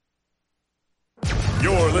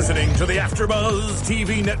You're listening to the AfterBuzz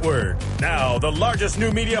TV Network, now the largest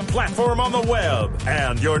new media platform on the web,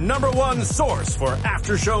 and your number one source for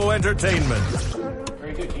after-show entertainment.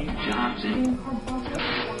 Very good, Keith Johnson.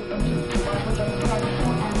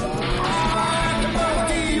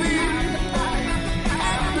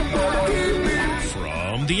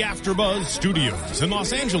 From the AfterBuzz Studios in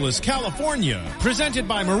Los Angeles, California, presented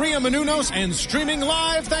by Maria Menounos and streaming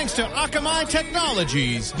live thanks to Akamai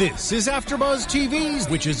Technologies. This is AfterBuzz TV's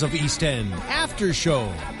Witches of East End After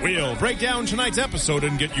Show. We'll break down tonight's episode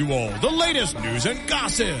and get you all the latest news and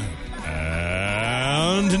gossip.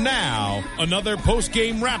 And now, another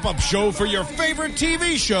post-game wrap-up show for your favorite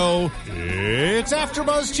TV show. It's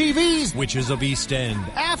AfterBuzz TV's Witches of East End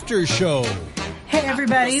After Show. Hey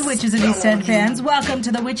everybody, Witches of East End fans. Welcome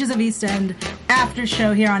to the Witches of East End After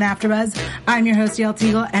Show here on AfterBuzz. I'm your host, Yael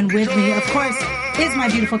Teagle, and with me, of course, is my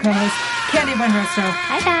beautiful co-host, Candy Buenrostro.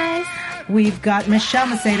 Hi guys. We've got Michelle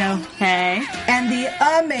Macedo. Hey. And the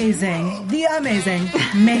amazing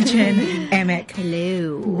Machen Amick.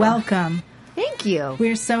 Hello. Welcome. Thank you.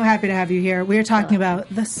 We're so happy to have you here. We're talking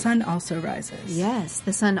about The Sun Also Rises. Yes,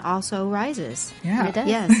 the sun also rises. Yeah. It does.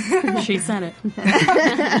 Yes. She said it.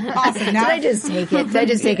 Awesome. Now, Did I just take it? Did I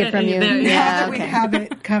just take it from you? now Yeah, that we have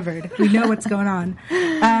it covered, we know what's going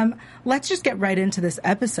on. Let's just get right into this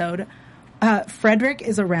episode. Frederick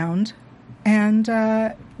is around, and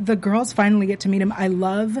the girls finally get to meet him. I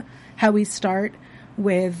love how we start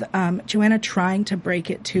with Joanna trying to break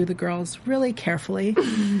it to the girls really carefully.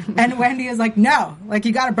 And Wendy is like, no, like,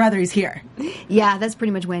 you got a brother, he's here. Yeah, that's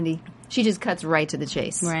pretty much Wendy. She just cuts right to the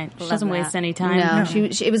chase. Right. She doesn't waste any time. No,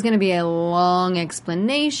 it was going to be a long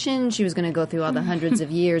explanation. She was going to go through all the hundreds of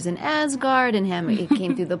years in Asgard, and it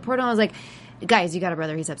came through the portal. I was like, guys, you got a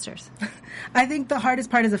brother, he's upstairs. I think the hardest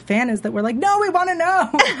part as a fan is that we're like, no, we want to know.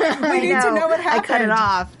 We need to know what happened. I cut it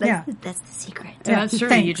off. Yeah. That's the secret. Yeah, that's true.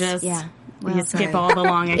 Thanks. You just Well, you skip sorry. all the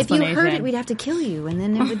long If explanation. you heard it, we'd have to kill you, and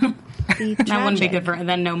then it would be tragic. That wouldn't be good for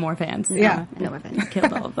then no more fans. Yeah. No more fans.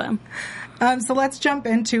 Killed all of them. So let's jump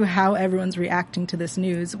into how everyone's reacting to this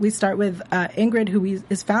news. We start with Ingrid, who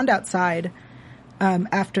is found outside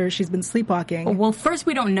after she's been sleepwalking. Well, first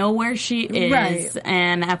we don't know where she is, Right.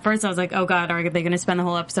 and at first I was like, "Oh God, are they going to spend the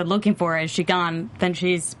whole episode looking for her? Is she gone?" Then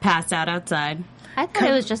she's passed out outside. I thought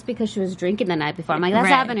it was just because she was drinking the night before. I'm like, that's Right.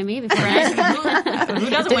 happened to me before. Who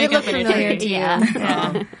doesn't Did wake it up look in a familiar drink? to you?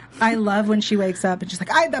 Yeah. I love when she wakes up and she's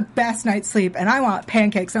like, I had the best night's sleep and I want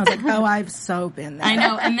pancakes. And I was like, oh, I've so been there. I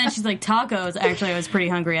know. And then she's like, tacos. Actually, I was pretty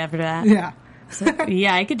hungry after that. Yeah.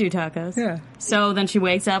 Yeah, I could do tacos. Yeah. So then she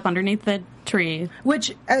wakes up underneath the tree.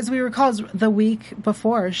 Which, as we recall, is the week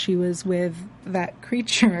before she was with that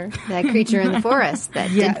creature. That creature in the forest that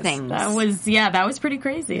Yes. did things. That was pretty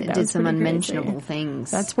crazy. It That did was some pretty crazy. unmentionable things.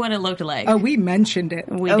 That's what it looked like. Oh, we mentioned it.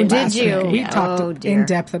 We Oh, did did last you? week. We Yeah. talked Oh, dear. in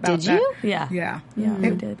depth about Did that. you? Yeah. Yeah.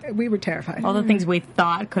 we did. We were terrified. All the things we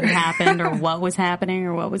thought could have happened or what was happening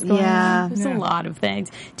or what was going Yeah. on. There's a lot of things.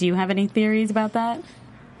 Do you have any theories about that?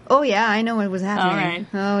 Oh, yeah, I know what was happening. All right.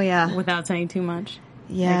 Oh, yeah. Without saying too much?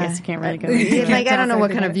 Yeah. I guess you can't really go into It's it. like, I don't know what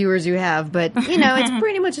Can't kind say of viewers you have, but, you know, it's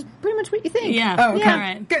pretty much what you think. Yeah. Oh, okay. All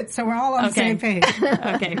right. Good. So we're all on the same page.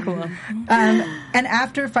 Okay, cool. And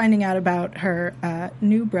after finding out about her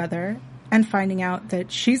new brother and finding out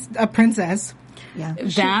that she's a princess. Yeah.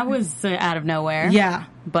 That was out of nowhere. Yeah.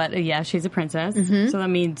 But, yeah, she's a princess. So that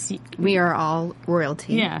means... We are all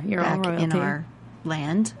royalty. Yeah, you're all back in royalty. our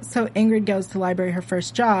land. So Ingrid goes to the library,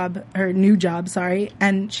 her new job,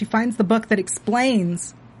 and she finds the book that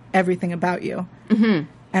explains everything about you. Mm-hmm.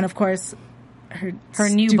 And of course, her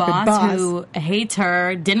new stupid boss, who hates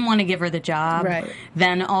her, didn't want to give her the job, Right.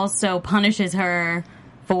 then also punishes her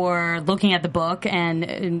for looking at the book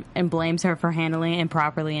and blames her for handling it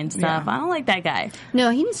improperly and stuff. Yeah. I don't like that guy. No,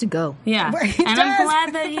 he needs to go. Yeah. Well, he and does. I'm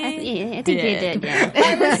glad that he I think you did, yeah.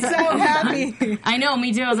 I was so happy. I know,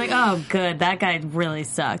 me too. I was like, oh, good. That guy really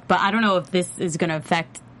sucked. But I don't know if this is going to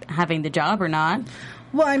affect having the job or not.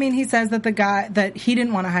 Well, I mean, he says that the guy that he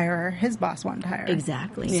didn't want to hire her, his boss wanted to hire her.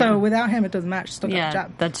 Exactly. So without him, it doesn't matter. She still got the Yeah,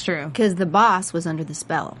 job. that's true. Because the boss was under the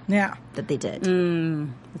spell Yeah. that they did.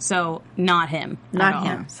 So not him. Not at all.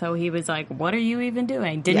 him. So he was like, what are you even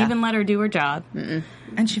doing? Didn't Yeah. even let her do her job.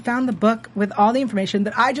 And she found the book with all the information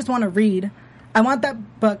that I just want to read. I want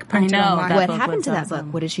that book printed know, online. that What book happened was to that awesome.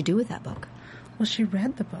 book? What did she do with that book? Well, she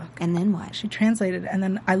read the book. And then what? She translated, and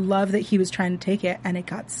then I love that he was trying to take it, and it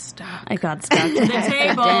got stuck. I got stuck to the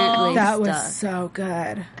table. Accidentally. That stuck. was so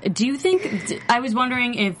good. Do you think, I was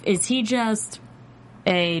wondering is he just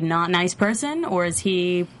a not nice person, or is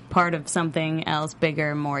he part of something else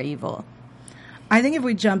bigger, more evil? I think if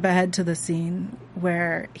we jump ahead to the scene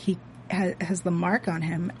where he has the mark on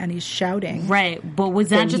him, and he's shouting. Right, but was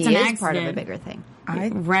that Then just he an is accident? part of a bigger thing.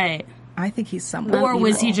 Right. I think he's someone. Or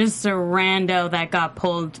was he evil. just a rando that got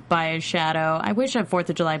pulled by a shadow? I wish at 4th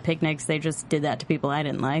of July picnics they just did that to people I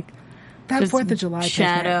didn't like. that Just 4th of July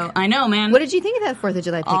shadow. picnic? I know, man. What did you think of that 4th of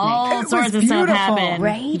July picnic? All It sorts was of stuff beautiful, happened.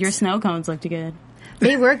 right? Your snow cones looked good.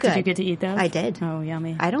 They were good. Did you get to eat those? I did. Oh,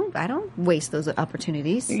 yummy. I don't waste those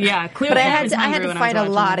opportunities. Yeah, clearly. But I I had was to hungry when I was fight a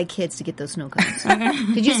watching lot it. of kids to get those snow cones.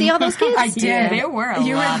 Did you see all those kids? I did. Yeah, there were a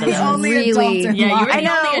you lot were of the them. only Really? adult in Yeah, you line. were I the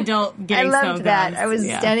only know. adult getting I loved snow that. cones. I was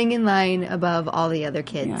Yeah. standing in line above all the other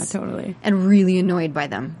kids. Yeah, totally. And really annoyed by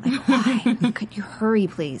them. Like, why? Could you hurry,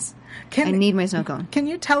 please? I need my snow cone. Can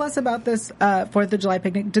you tell us about this 4th of July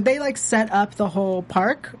picnic? Did they like set up the whole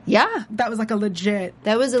park? Yeah. That was like a legit.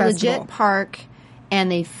 That was a festival. legit park, and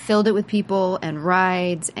they filled it with people and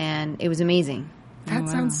rides, and it was amazing. That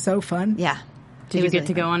sounds so fun. Yeah. Did you get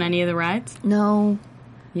to go on any of the rides? No.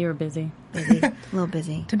 You were busy. Busy. A little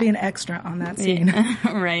busy. To be an extra on that scene.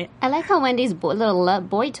 Right. I like how Wendy's little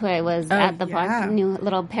boy toy was at the yeah. park. New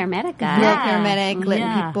little paramedic guy. Little Yeah. paramedic letting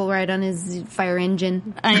Yeah. people ride on his fire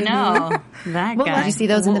engine. I know. That guy. Did you see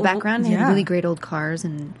those in the background? They had yeah. really great old cars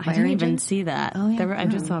and I fire didn't even engines. see that. Oh, yeah. I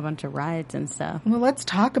just saw a bunch of rides and stuff. Well, let's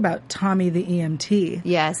talk about Tommy the EMT.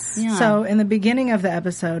 Yes. Yeah. So, in the beginning of the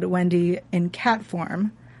episode, Wendy, in cat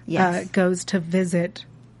form, Yes. goes to visit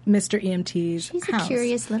Mr. EMT's She's house. a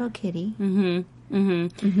curious little kitty.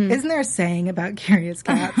 Isn't there a saying about curious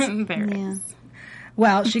cats? Very.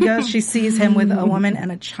 Well, she goes, she sees him with a woman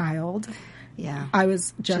and a child. Yeah. I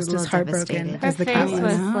was just a as little heartbroken devastated. Her as the cat face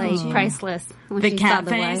was. was like priceless when The she cat saw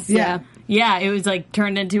the face? wife. Yeah. Yeah, it was like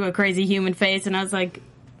turned into a crazy human face, and I was like,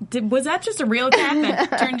 was that just a real cat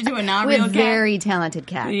that turned into a not real With cat? very talented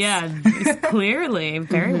cats. Yeah, it's clearly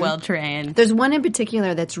very well trained. There's one in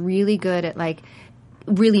particular that's really good at like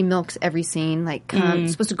really milks every scene. Like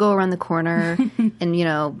supposed to go around the corner, and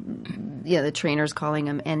the trainer's calling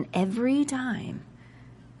him, and every time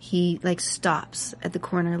he like stops at the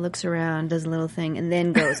corner, looks around, does a little thing, and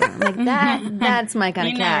then goes on. Like that. That's my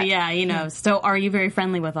kind of cat. Yeah. So, are you very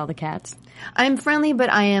friendly with all the cats? I'm friendly,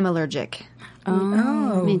 but I am allergic,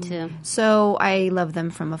 Me too. so I love them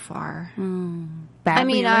from afar. I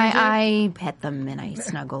mean, I pet them and I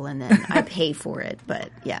snuggle, and then I pay for it. But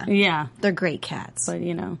yeah, Yeah, they're great cats. but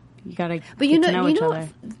you gotta. But get to know each other.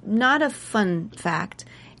 not a fun fact.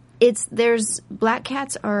 There's black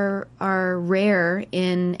cats are rare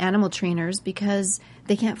in animal trainers because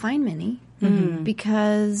they can't find many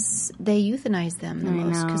because they euthanize them the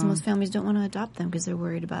most because most families don't want to adopt them because they're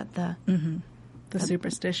worried about the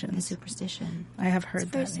Superstitions. superstition. I have heard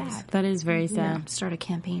Very that. sad. That is very sad. Start a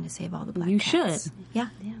campaign to save all the black You cats. should. Yeah,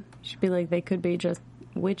 You should be like they could be just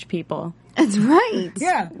witch people. that's right.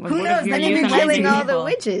 Yeah. What Who if knows? you're Then And you'd then be euthanizing killing all the people?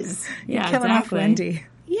 witches. Yeah, killing exactly. off Wendy.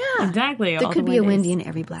 Yeah, Exactly. There all could the be a Wendy's. Wendy in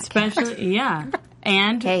every black cat. Especially, yeah.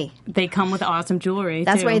 And Hey. they come with awesome jewelry.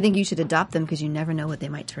 That's too. why I think you should adopt them because you never know what they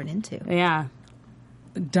might turn into. Yeah,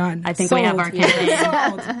 Done. I think Sold. we have our campaign.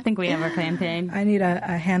 Sold. I think we have our campaign. I need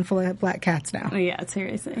a handful of black cats now. Yeah,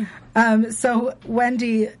 seriously. So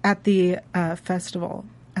Wendy at the festival,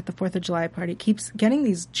 at the 4th of July party, keeps getting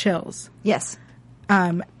these chills. Yes.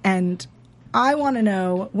 And I want to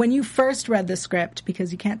know, when you first read the script,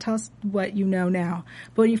 because you can't tell us what you know now,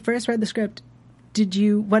 but when you first read the script,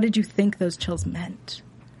 what did you think those chills meant?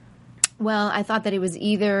 Well, I thought that it was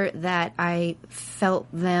either that I felt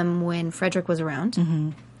them when Frederick was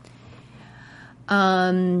around,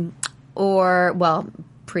 or, well,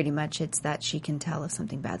 pretty much it's that she can tell if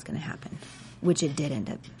something bad's going to happen, which it did end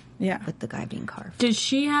up Yeah. with the guy being carved. Does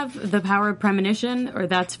she have the power of premonition, or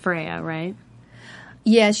that's Freya, right?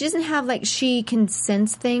 Yeah, she doesn't have, like, she can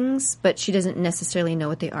sense things, but she doesn't necessarily know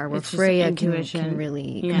what they are, where It's just Freya intuition. can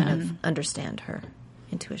really Yeah. kind of understand her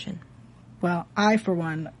intuition. Well, I, for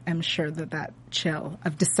one, am sure that chill,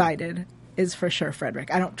 I've decided, is for sure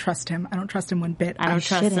Frederick. I don't trust him. I don't trust him one bit. I don't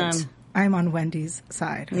trust shouldn't. them. I'm on Wendy's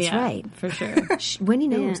side. Yeah, right. for sure. Wendy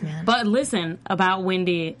knows, man. But listen, about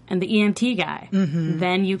Wendy and the EMT guy,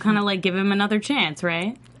 then you kind of like give him another chance,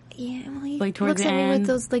 right? Yeah, well, he Like, towards looks the at me end. with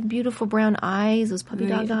those, like, beautiful brown eyes, those puppy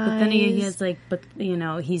dog eyes. But then he has like,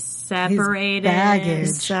 he's separated. baggage.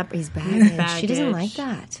 He's baggage. She doesn't like Baggage.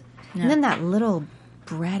 that. And then that little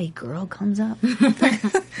bratty girl comes up. His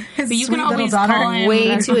But you sweet can always little daughter. call him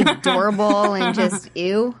Way too adorable and just,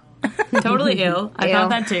 ew. totally ill. I Ew. thought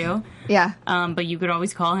that too. Yeah. But you could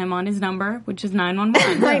always call him on his number, which is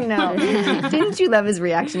 911. I know. Didn't you love his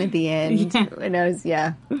reaction at the end? And I was,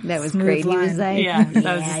 that was Smooth great. He was line. like, Yeah, that was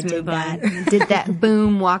a I smooth did line. that. Did that.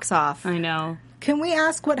 Boom, walks off. I know. Can we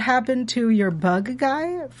ask what happened to your bug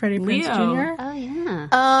guy, Freddie Prinze Leo. Jr.? Oh,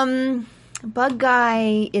 yeah. Bug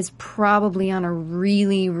Guy is probably on a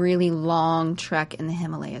really, really long trek in the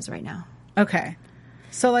Himalayas right now. Okay.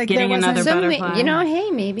 So, like, Getting there wasn't... another So, butterfly.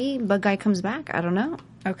 hey, maybe Bug Guy comes back. I don't know.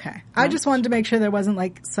 Okay. I just wanted to make sure there wasn't,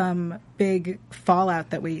 like, some big fallout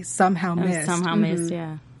that we somehow missed. Somehow missed,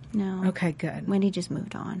 yeah. No. Okay, good. Wendy just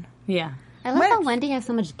moved on. Yeah. I love how Wendy has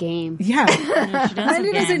so much game. Yeah. She does Wendy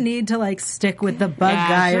again. doesn't need to, like, stick with the bug Yeah,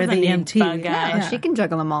 guy she or the doesn't need EMT. bug guy. Yeah. She can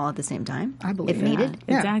juggle them all at the same time. I believe if it. needed.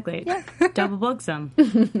 Yeah. Exactly. Double book some.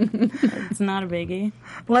 It's not a biggie.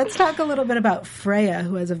 Let's talk a little bit about Freya,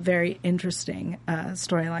 who has a very interesting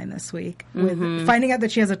storyline this week with finding out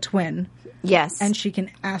that she has a twin Yes. and she can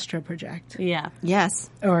astro project. Yeah. yes.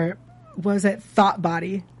 Or was it thought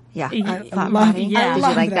body? Yeah. I Thought love, body. Yeah. I Did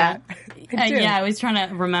love you like that? I do. Yeah, I was trying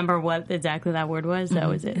to remember what exactly that word was. That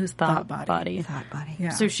was it. It was thought body. Thought body. Yeah.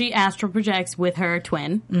 So she astral projects with her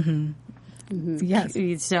twin. Yes.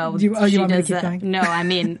 So You want she me to does keep that. going? No, I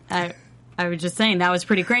mean, I was just saying that was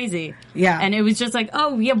pretty crazy. Yeah. And it was just like,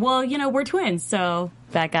 oh, yeah, well, we're twins. So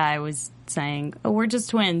that guy was saying, oh, we're just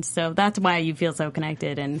twins. So that's why you feel so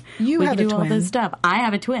connected. And You we have can a do all twin. this stuff. I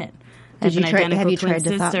have a twin. Did you An try? identical Have you twin tried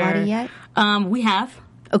the thought sister. body yet? We have.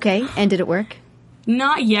 Okay. And did it work?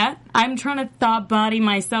 Not yet. I'm trying to thought body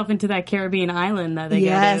myself into that Caribbean island that they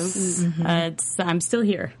Yes. go to. I'm still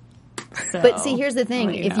here. So, But see, here's the thing: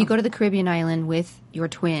 I'll let if you go to the Caribbean island with your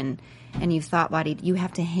twin and you've thought bodied, you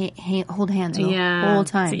have to hold hands the whole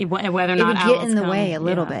time. See, whether or it not would get owls in the come. way a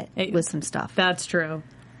little Yeah. bit with some stuff. That's true.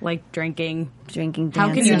 Like drinking. Drinking, How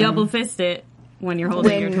dancing. can you double fist it when you're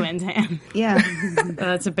holding your twin's hand? Yeah.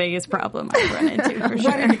 That's the biggest problem I've run into for What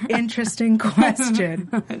sure. an interesting question.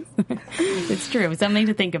 It's true. Something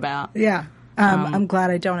to think about. Yeah. I'm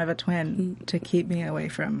glad I don't have a twin to keep me away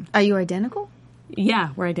from... Are you identical? Yeah,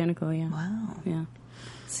 we're identical. Yeah. Wow. Yeah.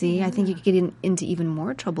 See, I think you could get into even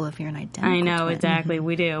more trouble if you're an identical I know twin. exactly.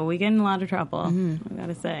 We do. We get in a lot of trouble. I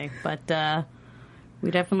gotta say, but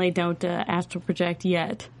we definitely don't astral project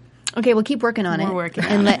yet. Okay, well, keep working on it. We're working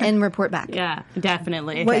and on and report back. Yeah,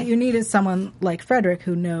 definitely. What you need is someone like Frederick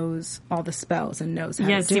who knows all the spells and knows how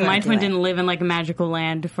Yeah, to do see, it. my twin didn't live in like a magical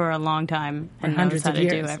land for a long time and knows hundreds how of to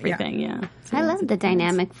do years, everything. Yeah. So I love the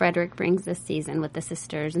dynamic Frederick brings this season with the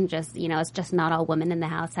sisters, and just it's just not all women in the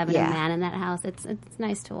house having Yeah. a man in that house. It's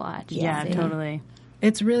nice to watch. Yeah, See. totally.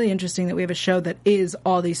 It's really interesting that we have a show that is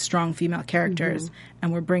all these strong female characters,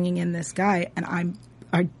 and we're bringing in this guy, and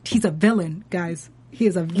he's a villain, guys. He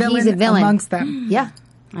is a villain, He's a villain. amongst them. Yeah.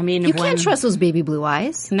 I mean, You can't trust those baby blue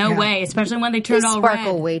eyes. No Yeah. way, especially when they They turned all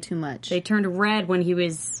sparkle red. way too much. They turned red when he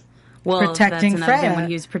was Protecting that's another thing, Freya. when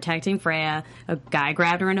he was protecting Freya. A guy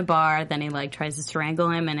grabbed her in a bar, then he like tries to strangle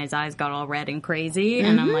him, and his eyes got all red and crazy.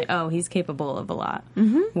 And I'm like, oh, he's capable of a lot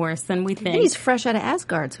worse than we think. And he's fresh out of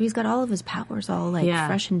Asgard, so he's got all of his powers all like Yeah.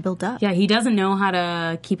 fresh and built up. Yeah, he doesn't know how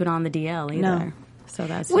to keep it on the DL either. No. So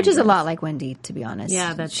that's Which is a dangerous. lot like Wendy, to be honest.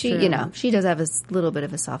 Yeah, that's she. true. You know, she does have a little bit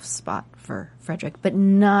of a soft spot for Frederick, but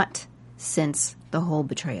not since the whole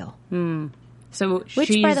betrayal. So Which,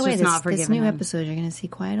 she's by the way, just not this forgiving new him. episode you're going to see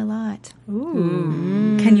quite a lot.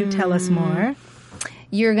 Can you tell us more?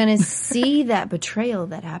 You're going to see that betrayal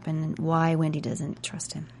that happened and why Wendy doesn't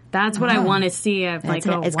trust him. That's what I want to see. Of like, it.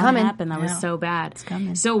 oh, It's what coming. happened? That was Yeah. so bad. It's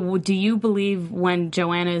coming. So, do you believe when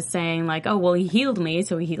Joanna is saying like, "Oh, well, he healed me,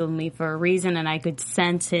 so he healed me for a reason," and I could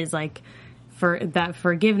sense his like, for that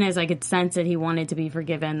forgiveness, I could sense that he wanted to be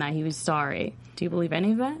forgiven, that he was sorry. Do you believe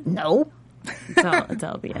any of that? No. It's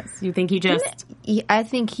all BS. You think he just? I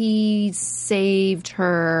think he saved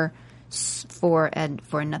her for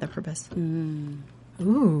another purpose.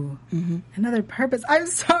 Ooh, another purpose. I'm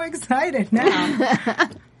so excited now.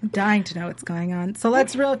 I'm dying to know what's going on. So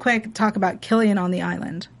let's real quick talk about Killian on the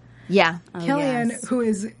island. Yeah. Killian, yes. who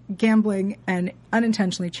is gambling and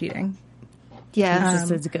unintentionally cheating. Yeah.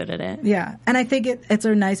 Just as good at it. Yeah, and I think it's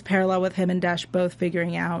a nice parallel with him and Dash both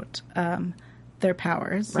figuring out their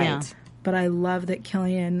powers. Right. Yeah. But I love that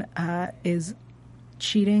Killian is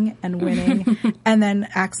cheating and winning and then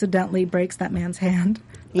accidentally breaks that man's hand.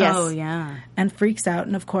 Yes. Oh yeah. And freaks out,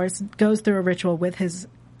 and of course goes through a ritual with his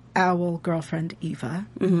owl girlfriend Eva.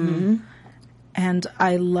 Mm-hmm. And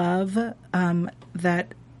I love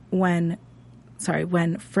that when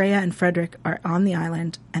Freya and Frederick are on the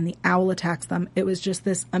island and the owl attacks them, it was just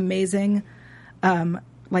this amazing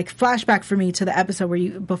like flashback for me to the episode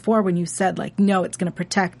where when you said like, no, it's going to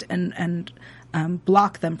protect and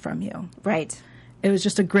block them from you. Right. It was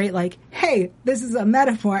just a great like, hey, this is a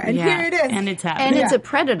metaphor, and Yeah. here it is. And it's happening. And it's Yeah. a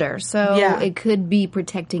predator, so Yeah. it could be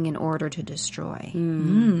protecting in order to destroy.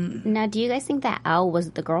 Now, do you guys think that owl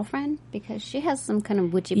was the girlfriend? Because she has some kind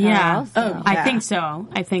of witchy power Yeah. also. I think so.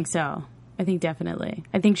 I think definitely.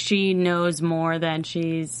 I think she knows more than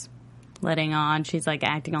she's letting on. She's like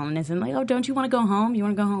acting all innocent, like, oh, don't you want to go home? You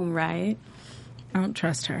want to go home, right? I don't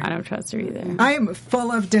trust her. I don't trust her either. I am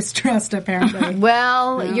full of distrust, apparently.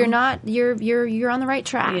 Well, you're not. You're on the right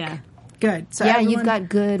track. Yeah. Good. So Yeah, everyone, you've got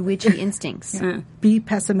good witchy instincts. be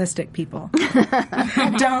pessimistic, people.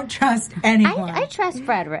 Don't trust anyone. I trust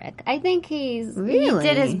Frederick. I think he Really?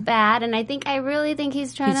 did his bad, and I really think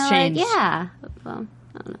he's trying He's to changed. yeah. Well,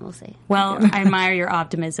 I don't know. We'll see. Well, I admire your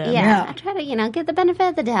optimism. Yeah, I try to give the benefit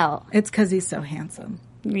of the doubt. It's because he's so handsome.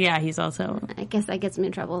 Yeah, he's also. I guess that gets me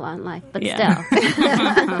in trouble in life, but Yeah.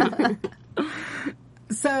 still.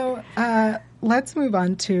 So let's move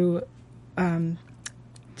on to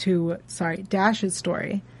Dash's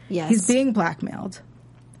story. Yes. He's being blackmailed.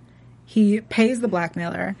 He pays the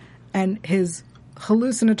blackmailer, and his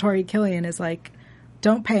hallucinatory Killian is like,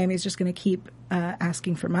 don't pay him, he's just going to keep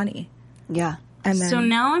asking for money. Yeah. And then, So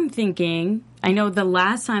now I'm thinking, I know the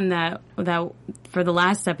last time that for the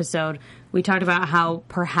last episode, we talked about how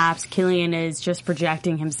perhaps Killian is just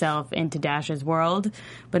projecting himself into Dash's world.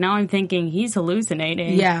 But now I'm thinking he's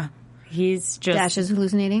hallucinating. yeah, He's just. Dash is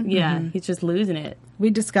hallucinating. Yeah, he's just losing it. we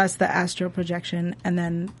discussed the astral projection, and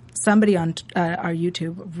then somebody on our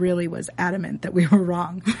YouTube really was adamant that we were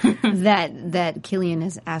wrong. That Killian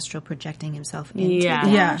is astral projecting himself into Yeah.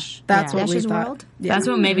 Dash. That's what Dash's we thought. world. Yeah. That's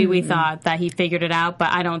what maybe we thought, that he figured it out, but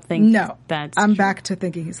I don't think No, that's I'm true. back to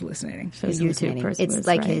thinking he's hallucinating. So He's YouTube hallucinating. person It's was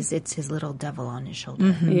like right. it's his little devil on his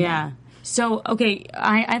shoulder. Yeah. So, okay,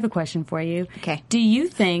 I have a question for you. Okay. Do you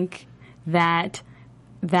think that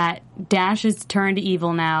Dash is turned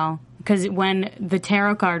evil now? Because when the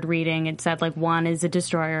tarot card reading, it said like one is a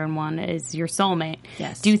destroyer and one is your soulmate.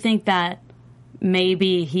 Yes. Do you think that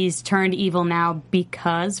maybe he's turned evil now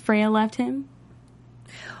because Freya left him?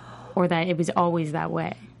 Or that it was always that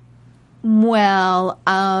way? Well,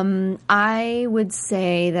 I would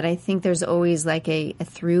say that I think there's always like a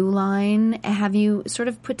through line. Have you sort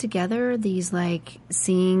of put together these like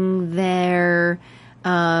seeing their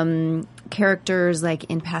characters like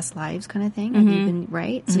in past lives kind of thing? Have you been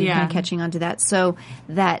right? So you're kind of catching on to that. So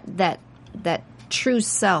that true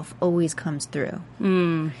self always comes through.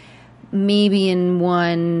 Maybe in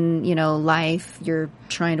one, life you're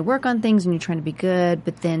trying to work on things and you're trying to be good,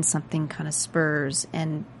 but then something kind of spurs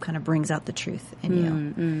and kind of brings out the truth in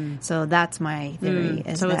you. So that's my theory.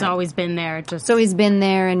 Is So it's that always been there. Just so he's been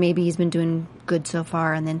there and maybe he's been doing good so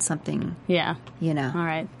far and then something, yeah. All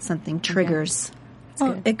right. something triggers.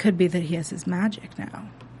 Well, it could be that he has his magic now.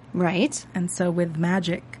 Right? And so with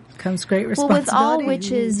magic comes great Well, responsibility. with all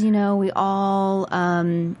witches, we all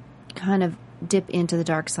kind of dip into the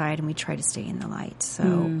dark side and we try to stay in the light.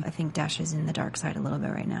 So I think Dash is in the dark side a little bit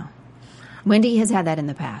right now. Wendy has had that in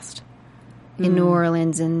the past, in New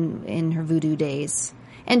Orleans and in her voodoo days.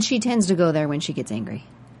 And she tends to go there when she gets angry.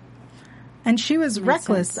 And she was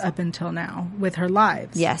reckless up until now with her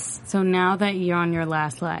lives. Yes. So now that you're on your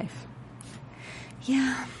last life,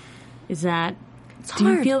 Yeah. is that... Do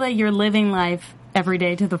you hard. feel that you're living life every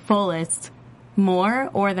day to the fullest more,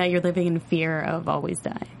 or that you're living in fear of always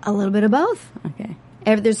dying? A little bit of both. Okay.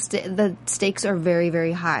 The stakes are very,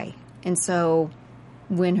 very high. And so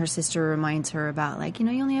when her sister reminds her about, like, you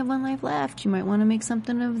only have one life left, you might want to make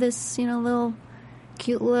something of this, little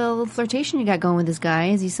cute little flirtation you got going with this guy.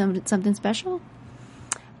 Is he something special?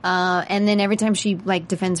 And then every time she,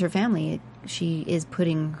 defends her family, she is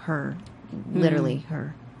putting her, literally,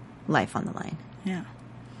 her life on the line. Yeah.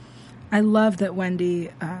 I love that Wendy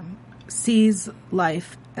sees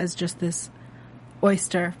life as just this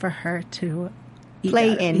oyster for her to eat Play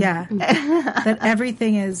out of. in. Yeah. That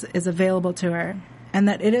everything is available to her, and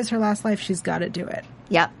that it is her last life. She's got to do it.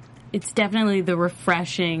 Yep. It's definitely the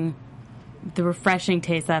refreshing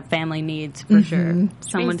taste that family needs, for sure.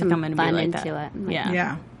 Someone to come in and be fun like into that. it. Yeah.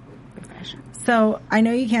 Yeah. So I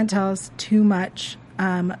know you can't tell us too much,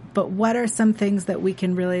 but what are some things that we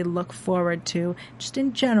can really look forward to, just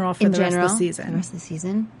in general, for the rest of the season? The rest of the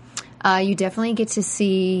season. You definitely get to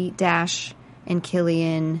see Dash and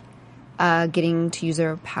Killian getting to use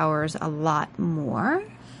their powers a lot more.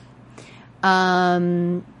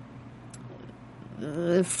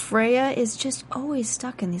 Freya is just always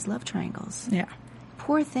stuck in these love triangles. Yeah.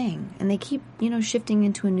 Poor thing. And they keep, shifting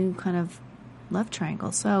into a new kind of love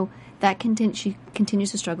triangle. So that she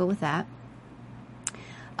continues to struggle with that.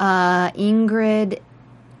 Ingrid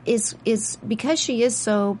is because she is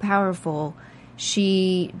so powerful,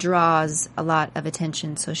 she draws a lot of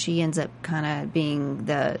attention. So she ends up kind of being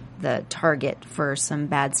the target for some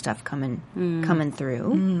bad stuff coming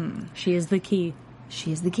through. She is the key.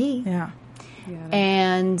 She is the key. Yeah.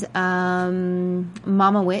 And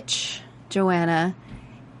Mama Witch, Joanna,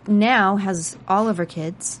 now has all of her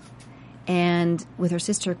kids and with her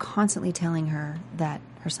sister constantly telling her that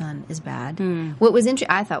her son is bad. What was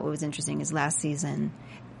I thought what was interesting is last season,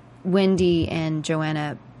 Wendy and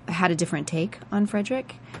Joanna had a different take on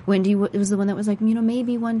Frederick. Wendy was the one that was like,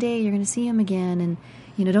 maybe one day you're going to see him again, and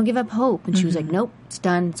don't give up hope. And she was like, nope, it's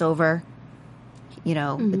done, it's over.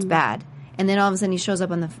 It's bad. And then all of a sudden he shows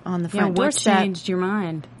up on the front what doorstep. changed your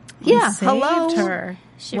mind? Yeah, Saved hello. her.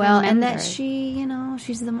 She And that remembered. she,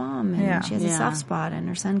 she's the mom, and she has a soft spot, and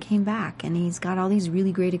her son came back, and he's got all these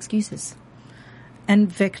really great excuses. And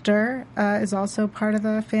Victor is also part of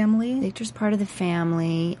the family. Victor's part of the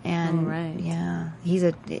family, and right.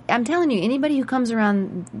 I'm telling you, anybody who comes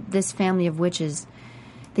around this family of witches,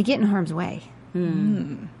 they get in harm's way.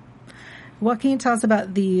 What can you tell us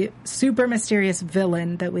about the super mysterious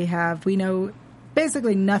villain that we have? We know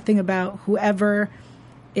basically nothing about whoever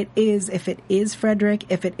it is, if it is Frederick,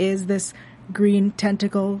 if it is this green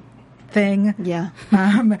tentacle thing. Yeah.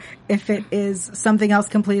 If it is something else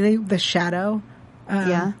completely, the shadow.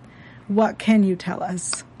 Yeah. What can you tell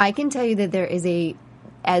us? I can tell you that there is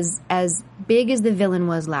as big as the villain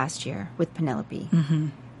was last year with Penelope,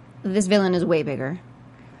 this villain is way bigger.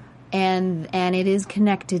 And it is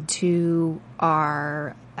connected to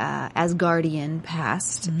our Asgardian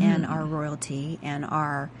past and our royalty and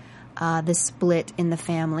our the split in the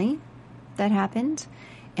family that happened.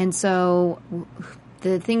 And so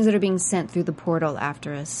the things that are being sent through the portal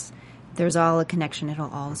after us, there's all a connection. It'll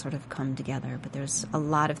all sort of come together. But there's a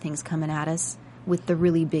lot of things coming at us with the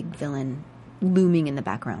really big villain looming in the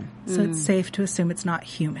background. So it's safe to assume it's not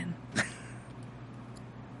human.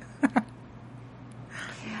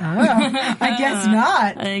 I guess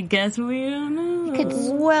not. I guess we don't know. Could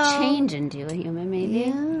change into a human,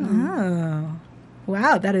 maybe. Oh,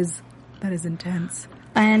 wow! That is intense.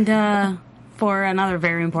 And for another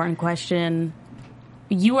very important question,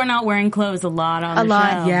 you are not wearing clothes a lot on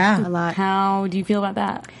the show. Yeah. A lot. How do you feel about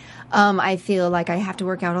that? I feel like I have to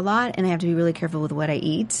work out a lot, and I have to be really careful with what I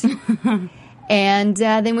eat. And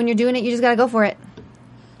then when you're doing it, you just got to go for it.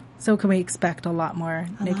 So can we expect a lot more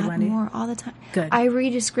Naked Wendy? More all the time. Good. I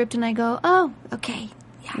read a script and I go, oh, okay.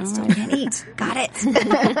 Yeah, I still can't eat. Got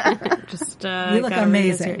it. Just You look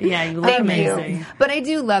amazing. Yeah, you look amazing. But I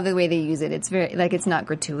do love the way they use it. It's very, it's not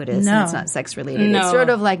gratuitous No. and it's not sex related. No. It's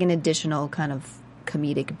sort of like an additional kind of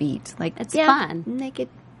comedic beat. Like, It's fun. Naked.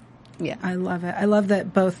 Yeah. I love it. I love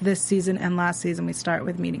that both this season and last season we start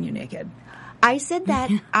with meeting you naked. I said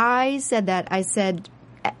that. I said,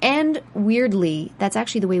 and weirdly, that's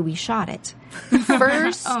actually the way we shot it.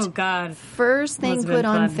 First, Oh, God. first thing Must've put been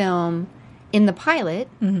on fun. film in the pilot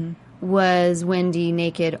was Wendy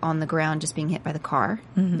naked on the ground just being hit by the car.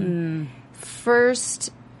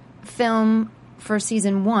 First film for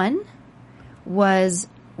season 1 was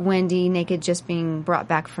Wendy naked just being brought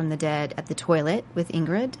back from the dead at the toilet with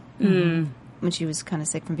Ingrid when she was kind of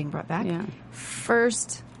sick from being brought back. Yeah.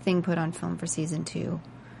 First thing put on film for season 2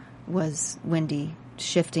 was Wendy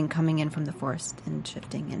shifting, coming in from the forest and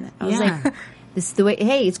shifting. And I was Yeah. like, this is the way,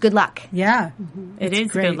 hey, it's good luck. Yeah. It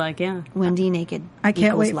is great. good luck, yeah. Wendy naked. I can't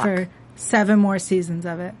equals wait luck. for 7 more seasons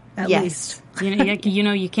of it, at Yes. least.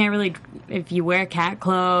 You can't really, if you wear cat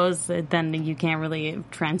clothes, then you can't really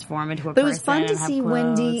transform into a But person. it was fun to and have see clothes.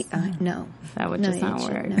 Wendy. No. That would No, just not it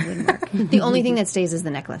work. shouldn't. No, it wouldn't work. The only thing that stays is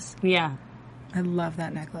the necklace. Yeah. I love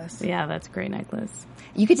that necklace. Yeah, that's a great necklace.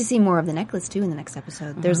 You get to see more of the necklace too in the next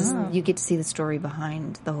episode. You get to see the story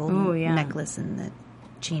behind the whole Oh, yeah. necklace and the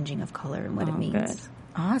changing of color and what it means. Good.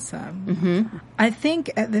 Awesome. I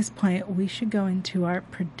think at this point we should go into our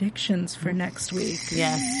predictions for next week.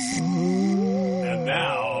 Yes. And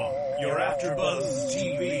now, your AfterBuzz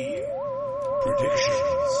TV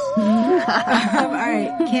predictions. All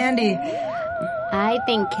right, Candy. I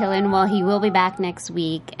think Killen, he will be back next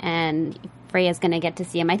week, and Freya's going to get to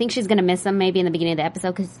see him. I think she's going to miss him maybe in the beginning of the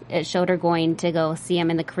episode because it showed her going to go see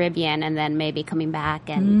him in the Caribbean and then maybe coming back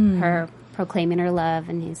and her proclaiming her love.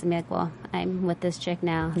 And he's going to be like, well, I'm with this chick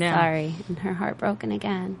now. Yeah. Sorry. And her heart broken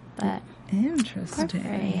again. But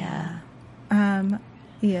Interesting. Yeah.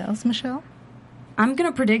 Yes, Michelle? I'm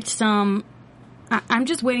going to predict some. I'm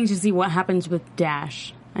just waiting to see what happens with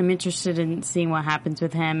Dash. I'm interested in seeing what happens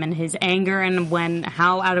with him and his anger and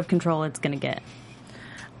how out of control it's going to get.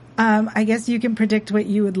 I guess you can predict what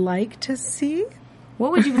you would like to see.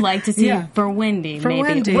 What would you like to see Yeah. for Wendy? For maybe?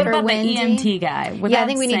 Wendy. What For about Wendy? the EMT guy? Yeah, I without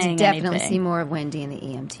think we need to saying definitely anything? see more of Wendy and the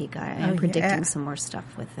EMT guy. I'm predicting yeah. some more stuff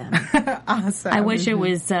with them. Awesome. I wish it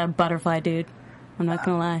was Butterfly Dude. I'm not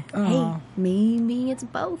going to lie. Hey, maybe it's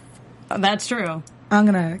both. That's true. I'm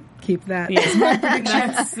gonna keep that. as my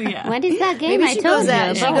prediction. When is that game? Maybe I she told goes you.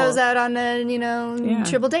 out. She about. goes out on a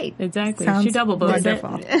triple date. Exactly. Sounds She double books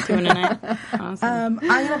wonderful. it. 2 in a night. Awesome.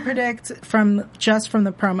 I'm gonna predict from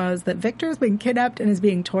the promos that Victor's been kidnapped and is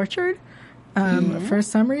being tortured for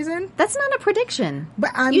some reason. That's not a prediction.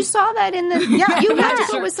 But you saw that in the. Yeah. You had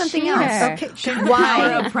to go with something Sure. else. Okay, Power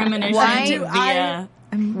Why? of premonition. Why via Why?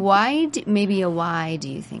 Why do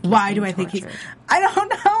you think? Why do I think he's? I don't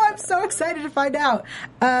know. I'm so excited to find out.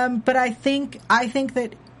 But I think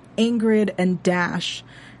that Ingrid and Dash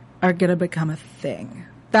are gonna become a thing.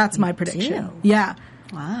 That's my prediction. do? Yeah.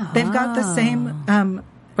 Wow. They've got the same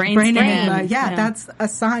brain stem. enigma. Yeah, Yeah. that's a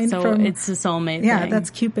sign So from. it's a soulmate yeah, thing. that's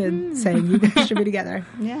Cupid saying you guys should be together.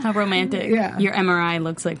 How romantic. Yeah. Your MRI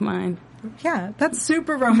looks like mine. Yeah, that's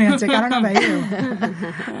super romantic. I don't know about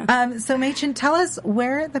you. So, Machen, tell us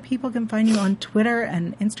where the people can find you on Twitter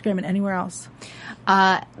and Instagram and anywhere else.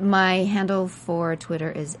 My handle for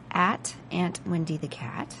Twitter is at Aunt Wendy the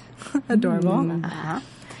Cat. Adorable.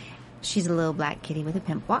 She's a little black kitty with a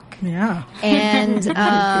pimp walk. Yeah. And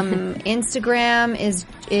Instagram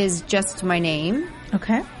is just my name.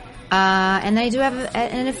 Okay. And I do have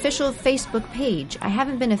an official Facebook page. I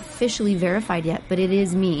haven't been officially verified yet, but it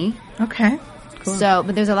is me. Okay. So,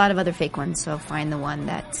 but there's a lot of other fake ones. So find the one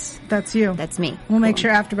that's you. That's me. We'll make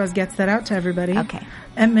sure AfterBuzz gets that out to everybody. Okay.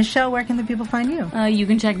 And Michelle, where can the people find you? You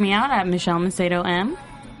can check me out at Michelle Macedo M.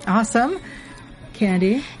 Awesome.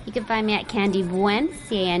 Candy. You can find me at Candy Buen,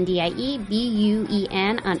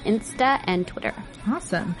 CandyBuen on Insta and Twitter.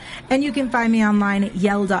 Awesome. And you can find me online at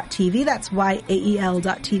yell.tv. That's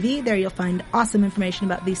YAEL.tv. There you'll find awesome information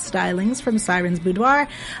about these stylings from Siren's Boudoir.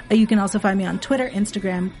 You can also find me on Twitter,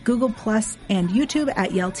 Instagram, Google Plus, and YouTube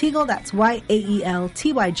at Yell Teagle. That's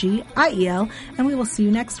YAELTYGIEL. And we will see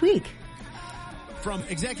you next week. From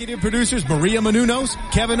executive producers Maria Menounos,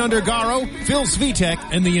 Kevin Undergaro, Phil Svitek,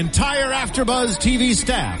 and the entire AfterBuzz TV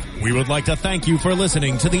staff, we would like to thank you for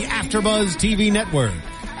listening to the AfterBuzz TV network.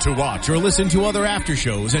 To watch or listen to other after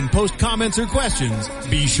shows and post comments or questions,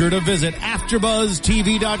 be sure to visit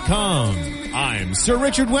AfterBuzzTV.com. I'm Sir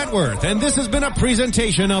Richard Wentworth, and this has been a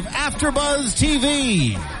presentation of AfterBuzz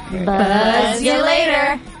TV. Buzz you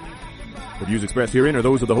later. The views expressed herein are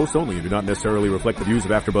those of the hosts only and do not necessarily reflect the views of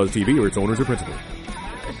AfterBuzz TV or its owners or principals.